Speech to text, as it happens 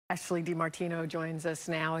Ashley DiMartino joins us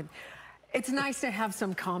now. And it's nice to have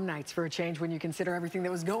some calm nights for a change when you consider everything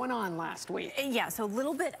that was going on last week. Yeah, so a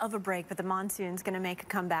little bit of a break, but the monsoon's going to make a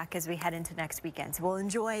comeback as we head into next weekend. So we'll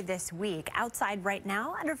enjoy this week. Outside right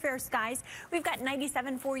now, under fair skies, we've got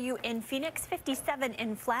 97 for you in Phoenix, 57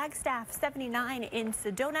 in Flagstaff, 79 in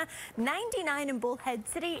Sedona, 99 in Bullhead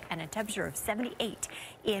City, and a temperature of 78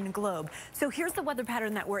 in Globe. So here's the weather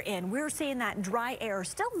pattern that we're in. We're seeing that dry air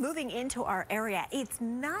still moving into our area. It's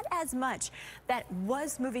not as much that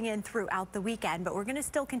was moving in throughout the weekend, but we're going to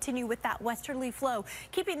still continue with that westerly flow,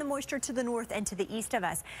 keeping the moisture to the north and to the east of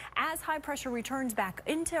us. As high pressure returns back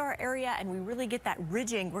into our area and we really get that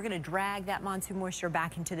ridging, we're going to drag that monsoon moisture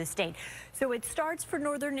back into the state. So it starts for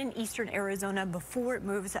northern and eastern Arizona before it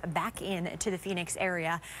moves back in to the Phoenix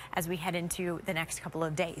area as we head into the next couple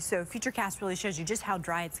of days. So Futurecast really shows you just how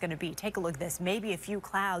dry it's going to be. Take a look at this. Maybe a few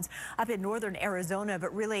clouds up in northern Arizona,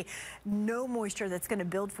 but really no moisture that's going to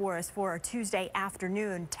build for us for our Tuesday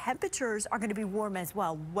afternoon. Temperatures are going to be warm as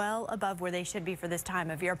well, well above where they should be for this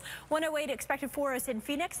time of year. 108 expected for us in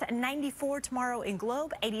Phoenix, 94 tomorrow in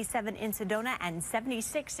Globe, 87 in Sedona, and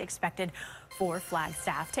 76 expected for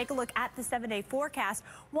Flagstaff. Take a look at the 7-day forecast.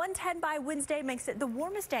 110 by Wednesday makes it the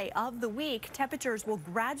warmest day of the week. Temperatures will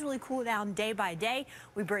gradually cool down day by day.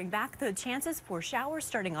 We bring back the chances for showers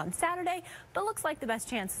starting on Saturday, but looks like the best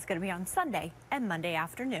chance is going to be on Sunday and Monday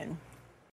afternoon.